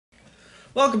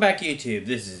Welcome back YouTube,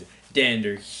 this is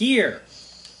Dander here.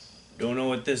 Don't know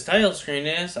what this title screen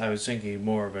is. I was thinking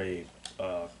more of a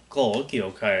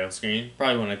colloquial title screen.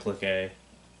 Probably when I click A.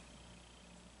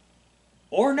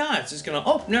 Or not, it's just gonna,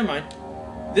 oh, never mind.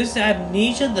 This is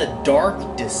Amnesia the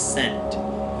Dark Descent.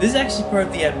 This is actually part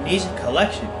of the Amnesia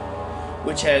collection,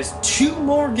 which has 2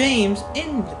 more games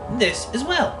in this as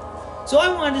well. So I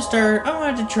wanted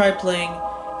to try playing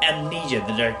Amnesia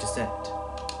the Dark Descent.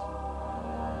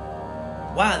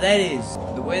 Wow, that is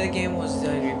the way the game was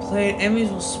designed to be played. Enemies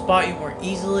will spot you more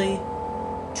easily.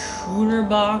 Tuner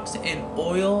box and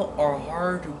oil are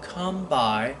hard to come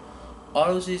by.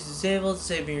 Auto save is disabled.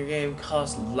 Saving your game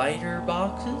costs lighter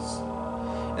boxes.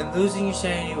 And losing your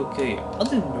sanity will kill you. I'll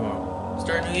do normal.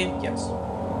 Start a new game? Yes.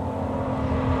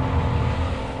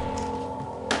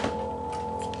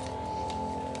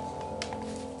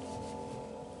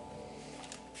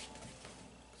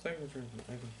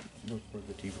 I can look for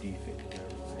the DVD fake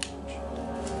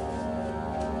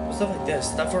stuff like this,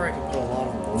 stuff where I can put a lot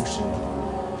of emotion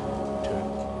to it.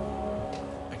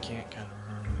 I can't kind of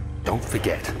remember. Don't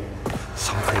forget,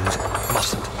 some things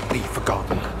mustn't be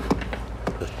forgotten.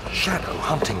 The shadow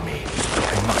hunting me.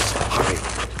 I must hurry.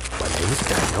 My name is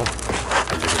Daniel.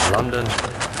 I live in London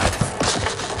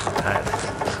at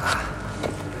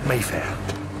Mayfair.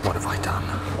 What have I done?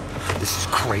 This is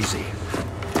crazy.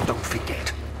 Don't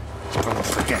forget. Don't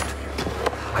forget.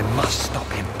 I must stop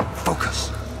him. Focus.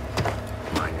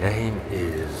 My name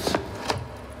is...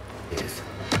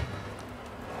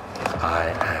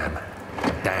 I am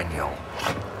Daniel.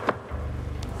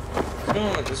 What's going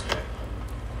on with this guy?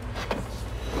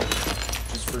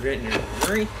 Just forgetting your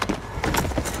memory?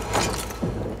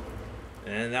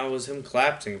 And that was him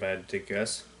collapsing, if I had to take a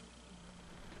guess.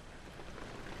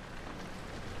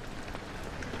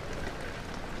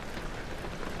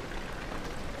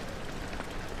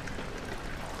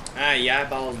 Ah, your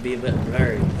eyeballs be a bit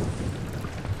blurry.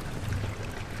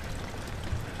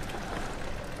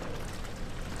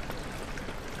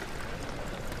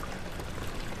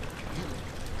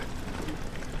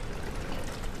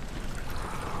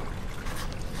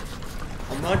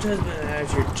 A mod has been added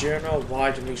to your general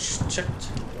wide to be checked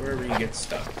wherever you get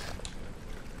stuck.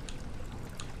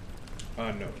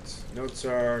 Notes. Notes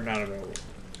are not available.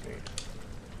 Okay.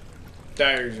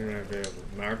 Diaries are not available.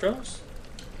 Martos?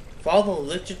 Follow the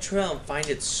liquid trail and find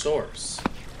its source.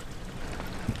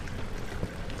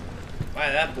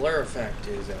 Wow, that blur effect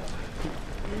is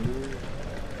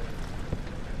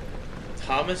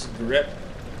Thomas Grip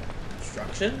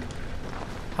Construction?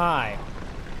 Hi,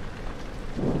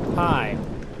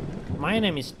 my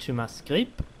name is Thomas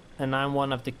Grip, and I'm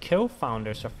one of the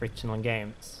co-founders of Original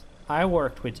Games. I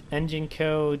worked with engine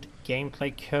code,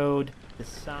 gameplay code,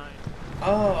 design...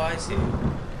 Oh, I see.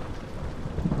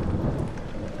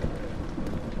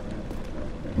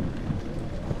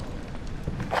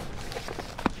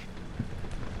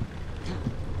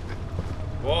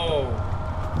 Whoa.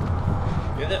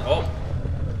 Get it? Oh.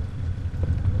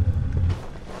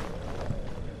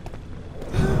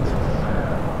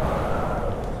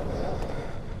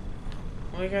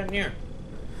 What do we got in here?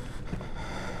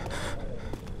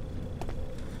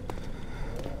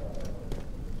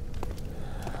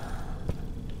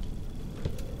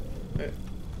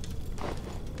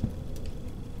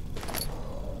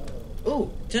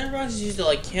 Ooh, tinderbox is used to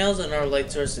light candles and other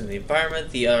light sources in the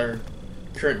environment. The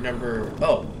current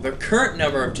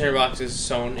number of tinderboxes is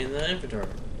shown in the inventory.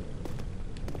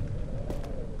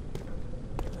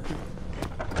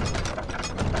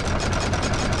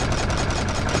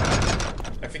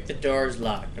 I think the door is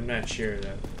locked. I'm not sure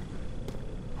though.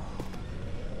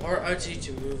 Or I'd need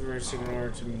to move her in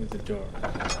order to move the door.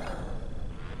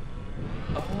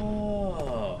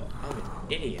 Oh, I'm an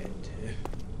idiot.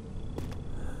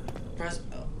 Press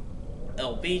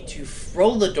LB to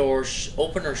roll the door,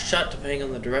 open or shut depending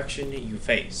on the direction you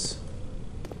face.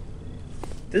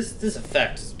 This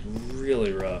effect is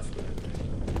really rough.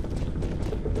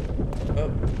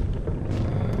 Oh,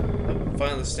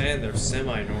 finally standing there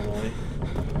semi-normally.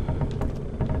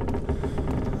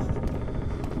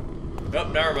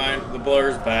 Nope, never mind. The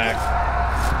blur's back.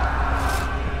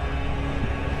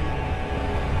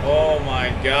 Oh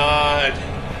my god.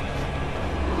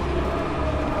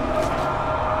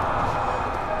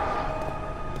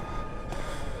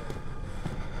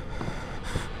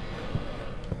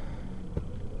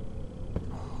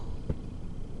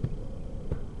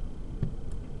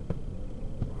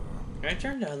 Can I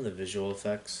turn down the visual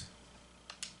effects?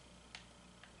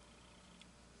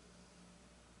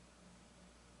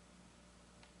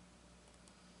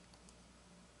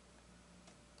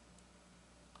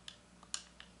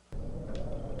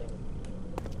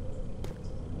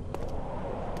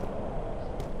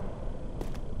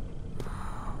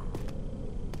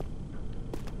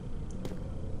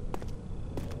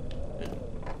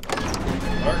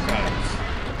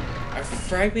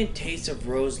 fragment taste of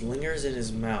rose lingers in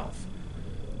his mouth.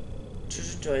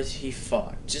 Twice he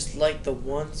fought, just like the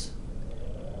ones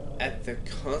at the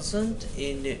consultant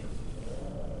in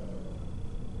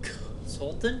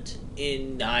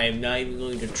I am not even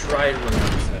going to try to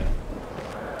pronounce that.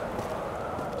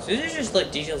 So these are just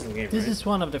like details in the game, This right? is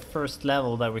one of the first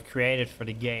level that we created for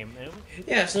the game.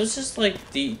 Yeah, so it's just like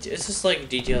details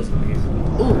in the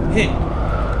game. Ooh, hint.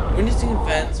 Witnessing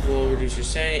events will reduce your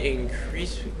sanity and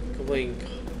increase completing.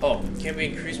 Oh, can be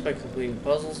increased by completing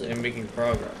puzzles and making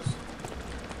progress.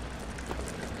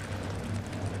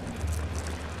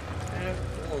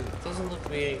 Well, it doesn't look to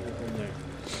be anything from there.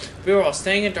 Beware,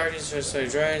 staying in darkness so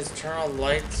dragons turn on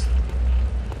lights.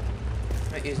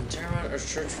 Might use internet or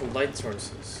search for light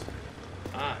sources.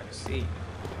 Ah, I see.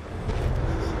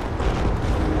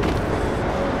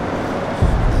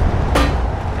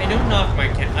 Hey, don't knock my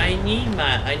cat. I need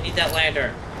that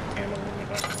lantern.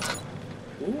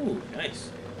 Ooh, nice.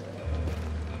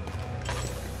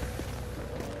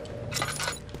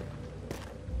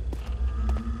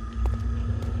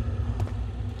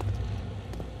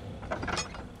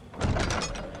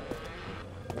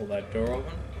 Pull that door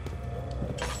open.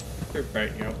 You're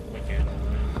brightening up my candle.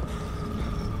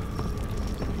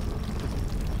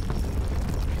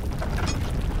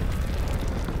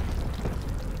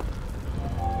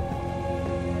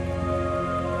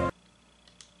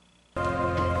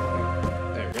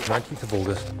 There we go. 19th of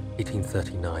August,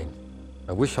 1839.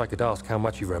 I wish I could ask how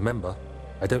much you remember.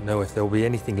 I don't know if there will be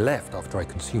anything left after I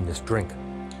consume this drink.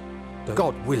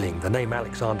 God willing, the name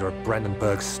Alexander of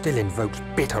Brandenburg still invokes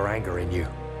bitter anger in you.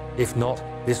 If not,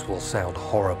 this will sound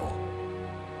horrible.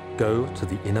 Go to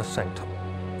the inner sanctum,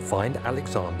 find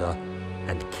Alexander,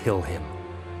 and kill him.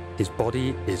 His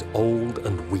body is old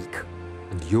and weak,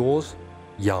 and yours,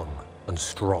 young and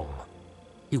strong.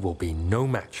 He will be no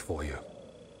match for you.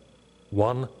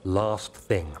 One last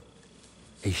thing.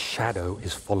 A shadow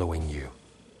is following you.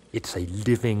 It's a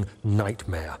living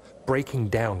nightmare, breaking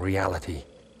down reality.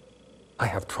 I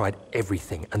have tried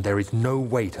everything, and there is no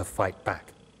way to fight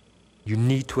back. You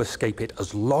need to escape it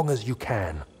as long as you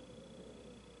can.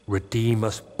 Redeem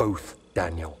us both,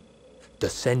 Daniel.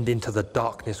 Descend into the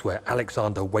darkness where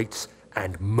Alexander waits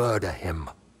and murder him.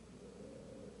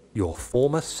 Your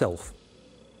former self,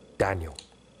 Daniel.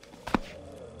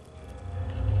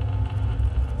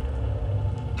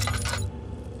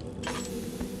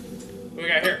 What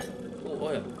we got here? Ooh,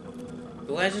 oil.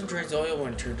 The lantern drains oil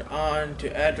when turned on.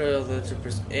 To add oil, let's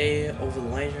press A over the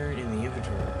lantern in the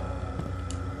inventory.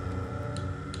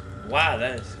 Wow,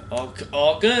 that is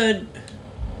all good.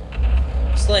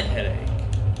 Slight headache.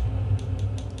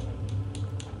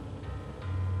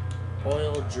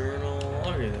 Oil journal.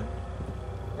 Okay then.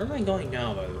 Where am I going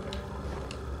now, by the way?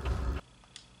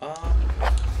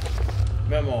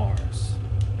 Memoirs.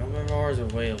 No memoirs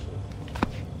available.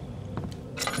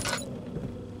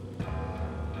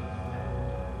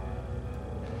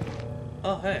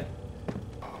 Oh, hey.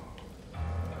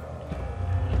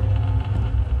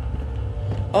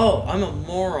 Oh, I'm a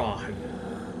moron.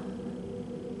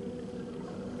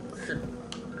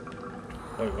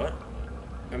 Wait, what?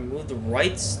 I move the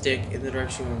right stick in the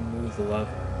direction I move the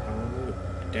left. I will move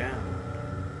it down.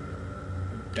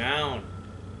 Down.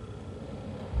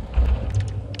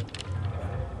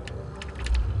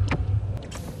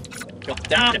 Go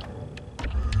down.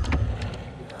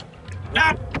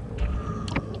 Down.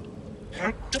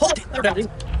 Hold it. Down.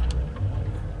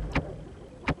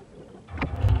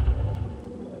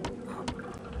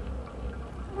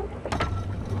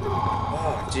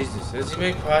 Oh, Jesus. As you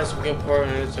make progress, we go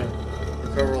partners to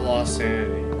recover lost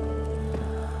sanity.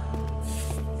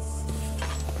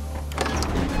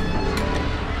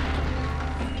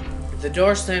 The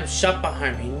door slammed shut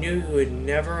behind him. He knew he would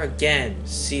never again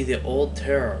see the old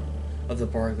terror of the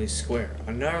Berkeley Square.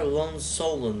 Another lone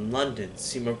soul in London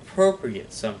seemed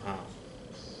appropriate somehow.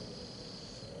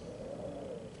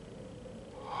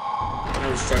 I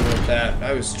was struggling with that.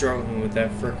 I was struggling with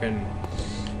that frickin'...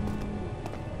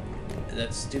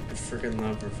 that stupid frickin'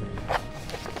 lever thing.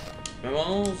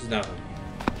 Memos? Nothing.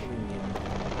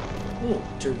 Ooh,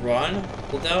 to run?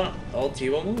 Hold down Alt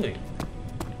while moving.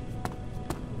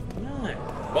 Nice.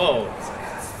 Whoa.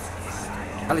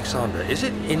 Alexander, is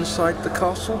it inside the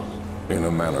castle? In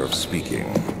a manner of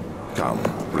speaking. Come,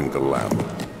 bring the lamp.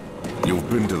 You've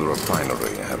been to the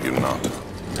refinery, have you not?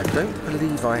 I don't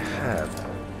believe I have.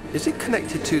 Is it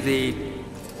connected to the...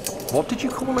 what did you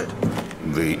call it?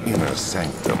 The inner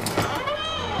sanctum.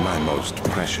 My most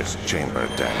precious chamber,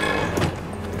 Daniel.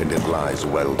 And it lies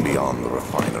well beyond the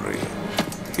refinery.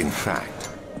 In fact,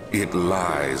 it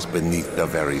lies beneath the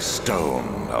very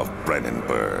stone of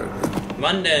Brennenburg.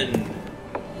 London.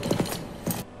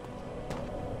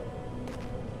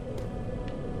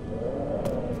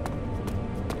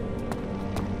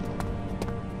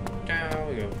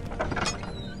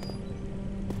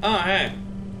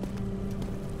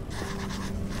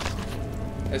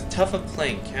 tough of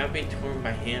plank, cannot be torn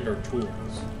by hand or tools.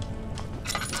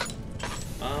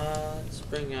 Let's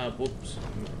bring up, whoops,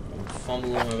 I'm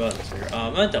fumbling my buttons here.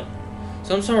 Mental.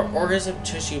 Some sort of organism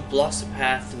tissue blocks the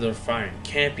path to the refinery.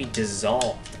 Can't be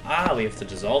dissolved. Ah, we have to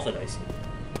dissolve it, I see.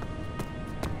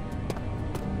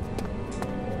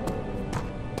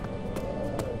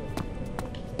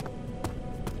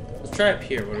 Let's try up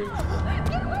here. What do we...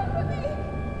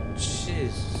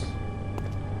 Jeez.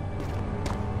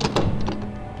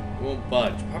 It won't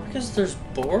budge. Probably because there's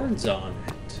boards on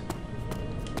it.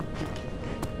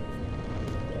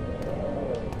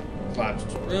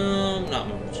 Collapsed room. Not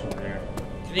much in there.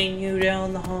 Getting you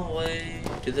down the hallway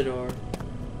to the door.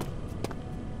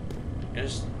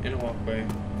 Just in a walkway.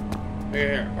 Right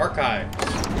here. Archives.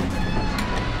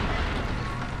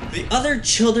 The other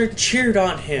children cheered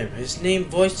on him, his name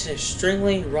voiced in a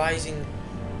stringly rising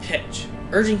pitch,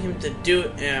 urging him to do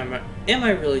it. Am I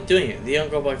really doing it? The young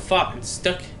boy fought and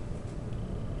struck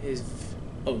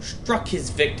his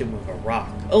victim with a rock.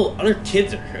 Oh, other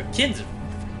kids are here. Kids are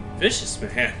vicious,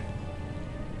 man.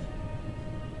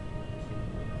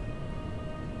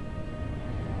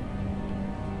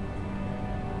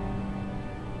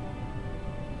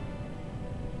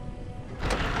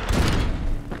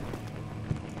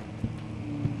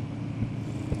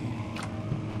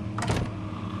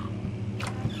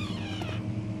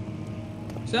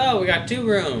 So we got 2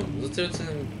 rooms. Let's do it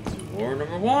in war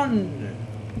number 1.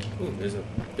 Ooh,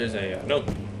 there's a note.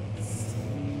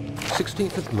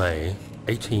 16th of May,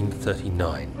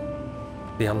 1839.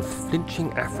 The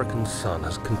unflinching African sun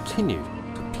has continued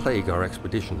to plague our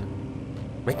expedition,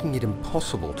 making it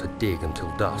impossible to dig until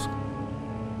dusk.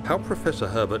 How Professor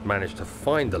Herbert managed to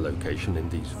find the location in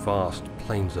these vast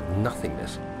plains of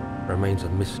nothingness remains a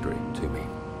mystery to me.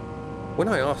 When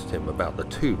I asked him about the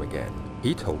tomb again,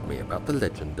 he told me about the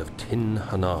legend of Tin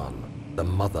Hanan, the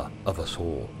mother of us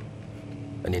all.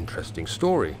 An interesting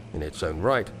story in its own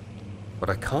right, but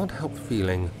I can't help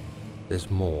feeling there's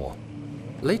more.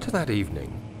 Later that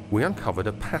evening, we uncovered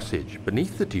a passage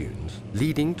beneath the dunes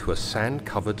leading to a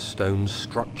sand-covered stone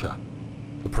structure.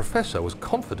 The professor was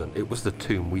confident it was the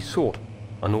tomb we sought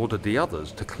and ordered the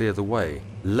others to clear the way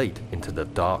late into the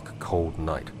dark, cold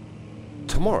night.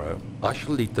 Tomorrow, I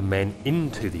shall lead the men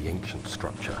into the ancient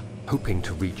structure, hoping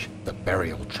to reach the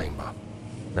burial chamber.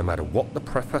 No matter what the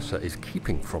professor is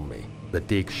keeping from me, the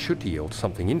dig should yield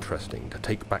something interesting to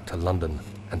take back to London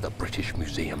and the British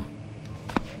Museum.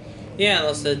 Yeah,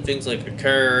 unless it things like a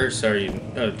curse or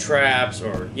traps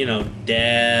or,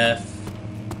 death.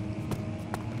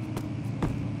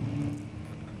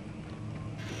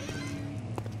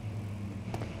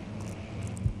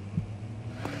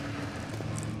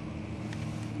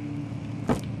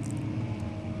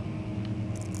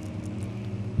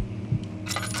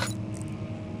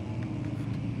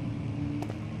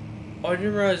 Oh, I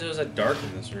didn't realize it was that dark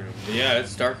in this room. But yeah,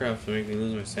 it's dark enough to make me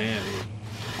lose my sanity.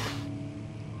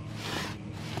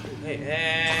 Hey,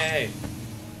 hey!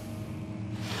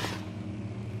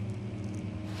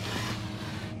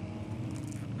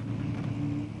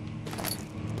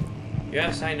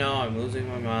 Yes, I know, I'm losing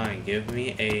my mind. Give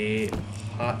me a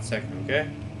hot second, okay?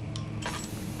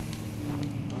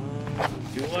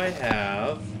 Do I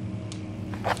have...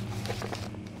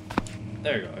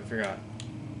 There we go, I forgot.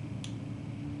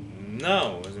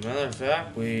 No, as a matter of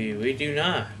fact, we do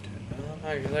not.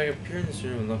 I can appear in this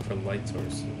room and look for light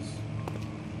sources.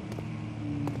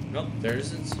 Nope, there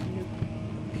doesn't seem to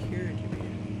appear to be any.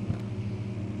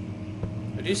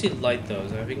 I do see light though,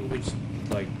 so I think we just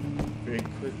very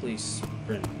quickly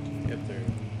sprint. Yep, there.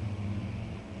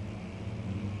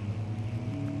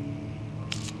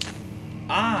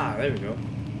 Ah, there we go.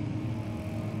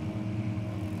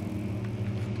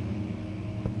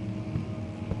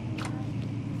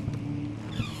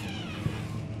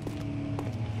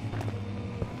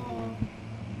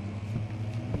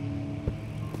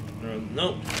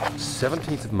 Nope.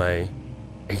 17th of May,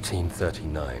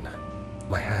 1839.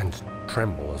 My hands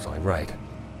tremble as I write.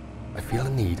 I feel a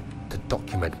need to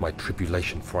document my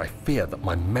tribulation, for I fear that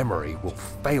my memory will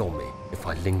fail me if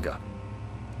I linger.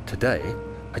 Today,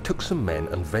 I took some men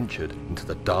and ventured into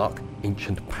the dark,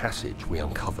 ancient passage we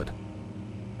uncovered.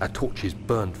 Our torches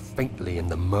burned faintly in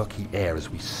the murky air as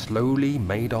we slowly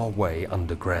made our way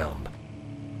underground.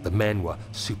 The men were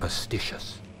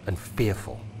superstitious and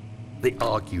fearful. They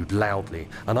argued loudly,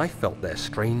 and I felt their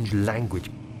strange language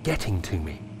getting to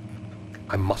me.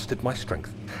 I mustered my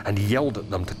strength and yelled at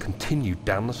them to continue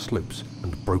down the slopes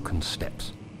and broken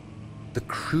steps. The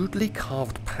crudely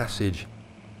carved passage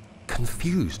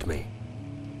confused me.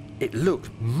 It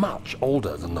looked much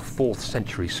older than the 4th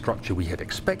century structure we had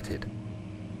expected.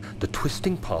 The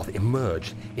twisting path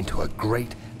emerged into a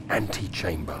great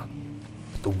antechamber.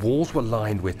 The walls were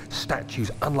lined with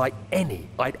statues unlike any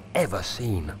I'd ever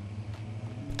seen.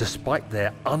 Despite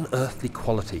their unearthly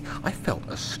quality, I felt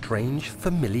a strange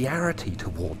familiarity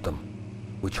toward them,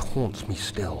 which haunts me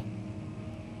still.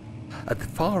 At the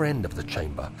far end of the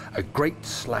chamber, a great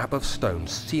slab of stone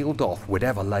sealed off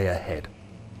whatever lay ahead.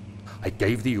 I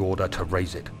gave the order to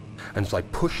raise it, and as I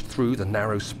pushed through the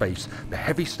narrow space, the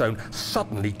heavy stone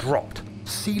suddenly dropped,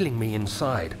 sealing me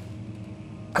inside.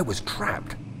 I was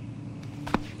trapped.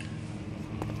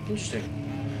 Interesting.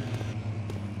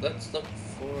 Let's look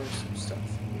for some stuff.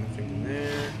 Nothing in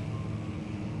there.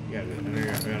 We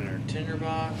got our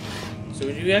tinderbox. So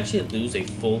would you actually lose a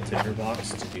full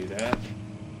tinderbox to do that?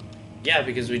 Yeah,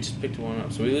 because we just picked one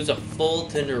up. So we lose a full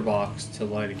tinderbox to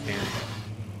light a candle.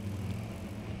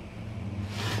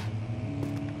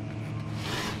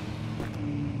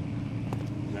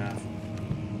 Math.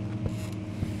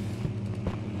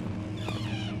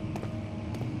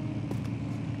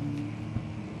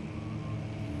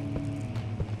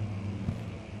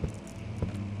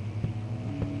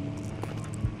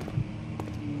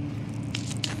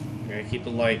 We gotta keep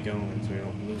the light going so we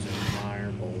don't lose our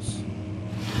marbles.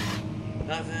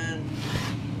 Nothing.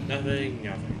 Nothing.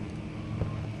 Nothing.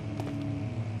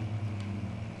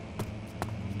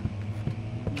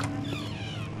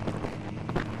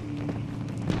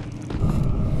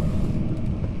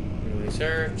 Really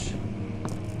search.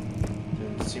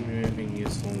 Doesn't seem to be anything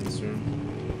useful in this room.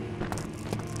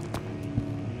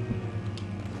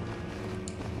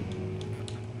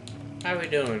 How are we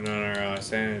doing on our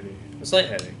sanity? A slight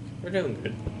headache. We're doing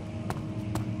good.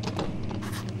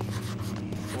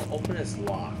 Well, open is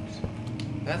locked.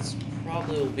 That's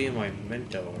probably will be in my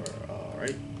mentor,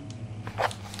 right?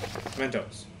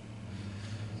 Mentos.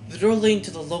 The door leading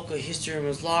to the local history room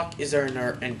is locked. Is there in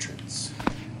our entrance?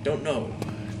 Don't know.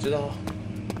 To the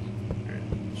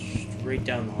straight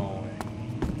down the hallway.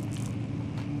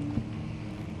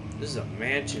 This is a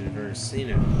mansion. I've never seen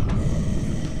it.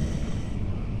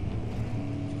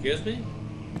 Excuse me?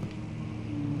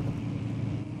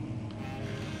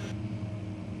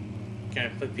 Can I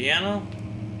play piano?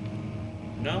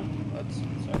 No? That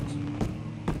sucks.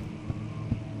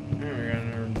 Alright, we got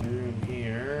another room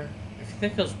here. I think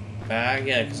that goes back.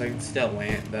 Yeah, because I can see that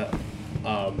lamp, that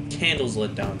candle's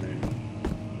lit down there.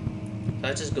 So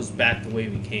that just goes back the way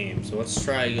we came. So let's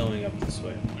try going up this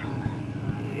way.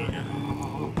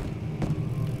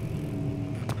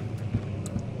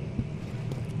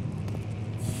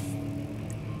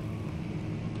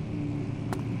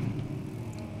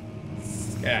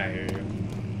 Get out of here.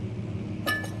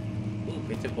 Ooh,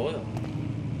 picked up oil.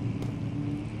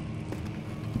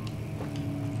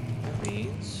 That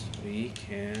means we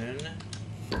can...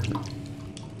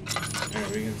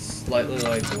 Alright, we can slightly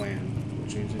light the lamp,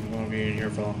 which means we want to be in here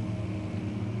for long.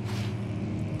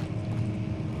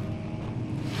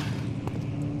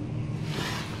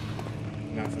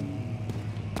 Nothing.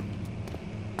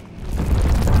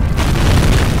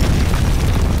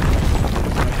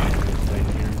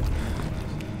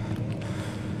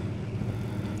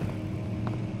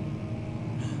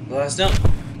 Last note.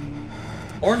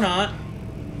 Or not.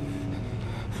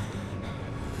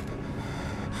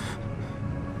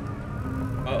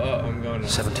 I'm going to...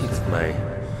 17th May,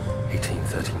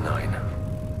 1839.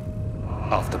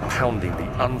 After pounding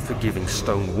the unforgiving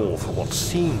stone wall for what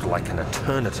seemed like an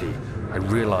eternity, I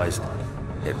realized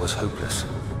it was hopeless.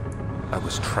 I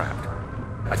was trapped.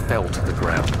 I fell to the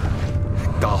ground,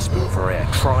 gasping for air,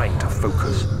 trying to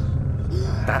focus.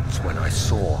 That's when I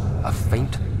saw a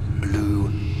faint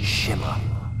blue shimmer.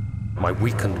 My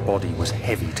weakened body was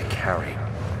heavy to carry,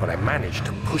 but I managed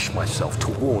to push myself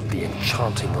toward the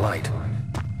enchanting light.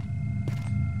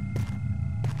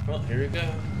 Well, here we go.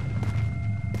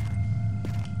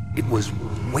 It was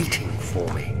waiting for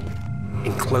me.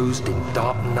 Enclosed in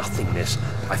dark nothingness,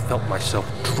 I felt myself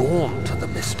drawn to the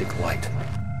mystic light.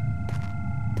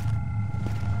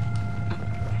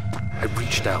 I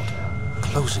reached out,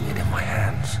 closing it in my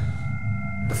hands.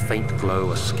 The faint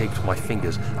glow escaped my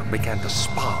fingers and began to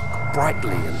spark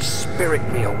brightly and spirit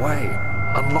me away,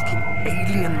 unlocking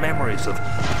alien memories of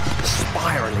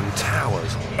spiraling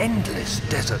towers, endless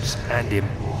deserts, and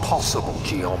impossible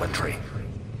geometry.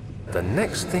 The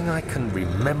next thing I can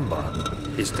remember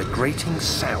is the grating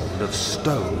sound of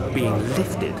stone being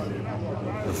lifted,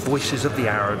 the voices of the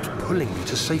Arabs pulling me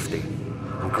to safety,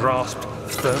 and grasped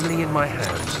firmly in my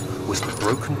hands was the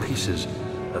broken pieces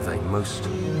of a most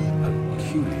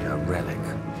peculiar relic.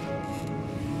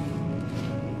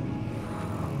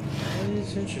 That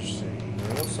is interesting.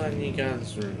 What else I need out of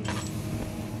this room?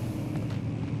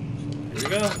 So, here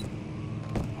we go.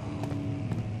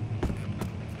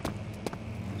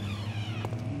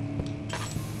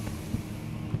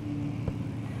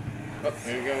 Oh,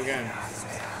 there you go again.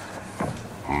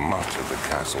 Much of the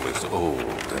castle is old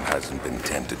and hasn't been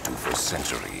tended to for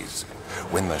centuries.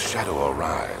 When the shadow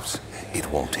arrives, it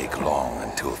won't take long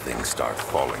until things start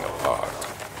falling apart.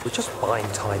 We're just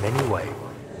buying time anyway.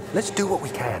 Let's do what we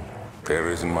can.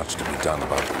 There isn't much to be done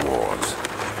about the wars.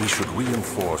 We should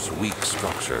reinforce weak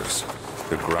structures.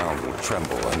 The ground will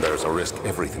tremble and there's a risk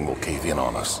everything will cave in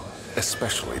on us,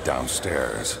 especially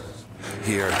downstairs.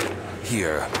 Here,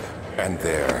 and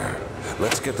there.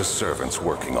 Let's get the servants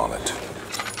working on it.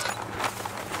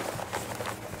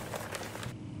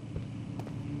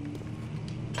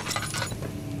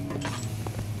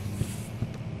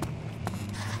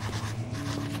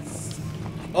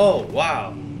 Oh,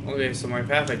 wow. Okay, so my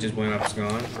path I just went up is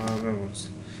gone.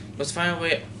 Let's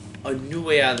find a new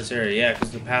way out of this area. Yeah,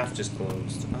 because the path just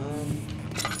closed.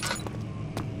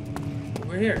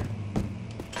 We're here.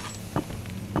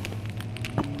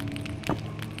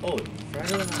 Oh,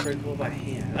 Friday was not breakable by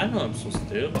hand. I know what I'm supposed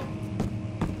to do.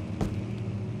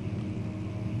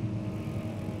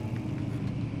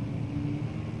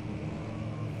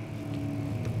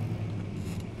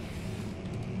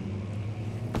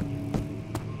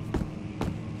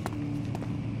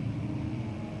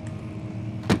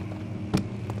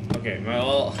 Okay,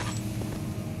 well,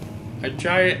 I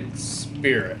tried it in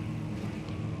spirit.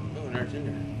 Oh, another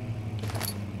tinder.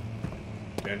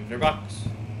 Tinder box.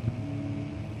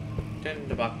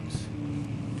 Tinder box.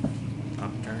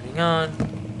 Stop turning on,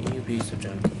 you piece of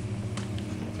junk.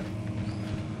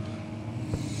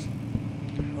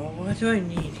 Well, what do I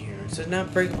need here? It says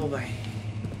not breakable by.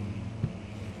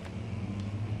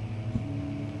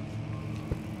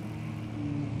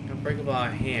 Not breakable by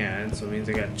hand, so it means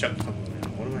I gotta chuck something.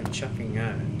 What am I chucking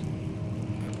at?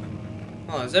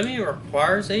 Oh, does that mean it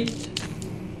requires 8?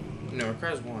 No, it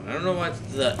requires 1. I don't know what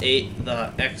the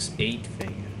X8 thing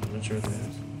is. I'm not sure what that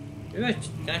is. Maybe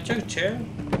can I chuck a chair?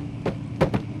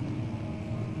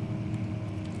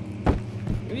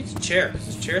 Maybe it's a chair, because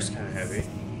this chair's kind of heavy.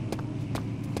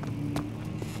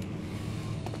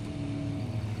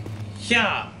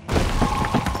 Yeah!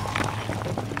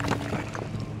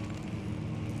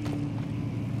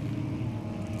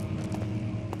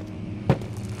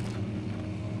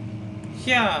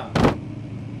 Yeah.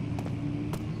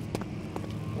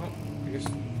 Well, I guess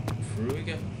through we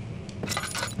go.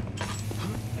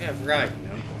 Yeah, I forgot, you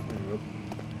know.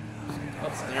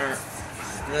 Oh,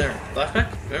 there.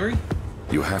 Flashback? Memory?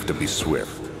 You have to be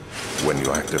swift when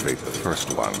you activate the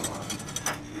first one.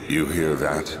 You hear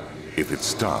that? If it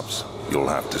stops, you'll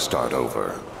have to start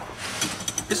over.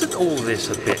 Isn't all this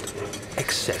a bit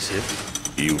excessive?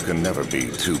 You can never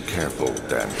be too careful,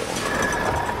 Daniel.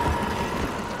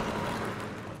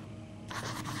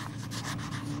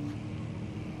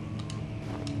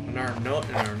 Note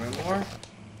in our memoir.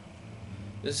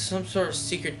 This is some sort of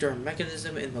secret door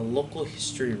mechanism in the local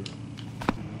history room.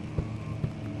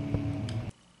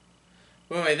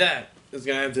 Well, anyway, that is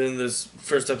gonna have to end this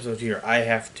first episode here. I'm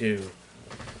gonna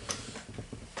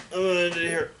end it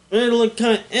here. Remember to like,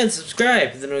 comment, and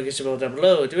subscribe. Then notification bell down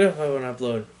below. Do if I want to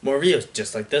upload more videos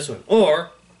just like this one, or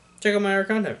check out my other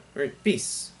content. Alright,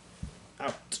 peace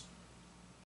out.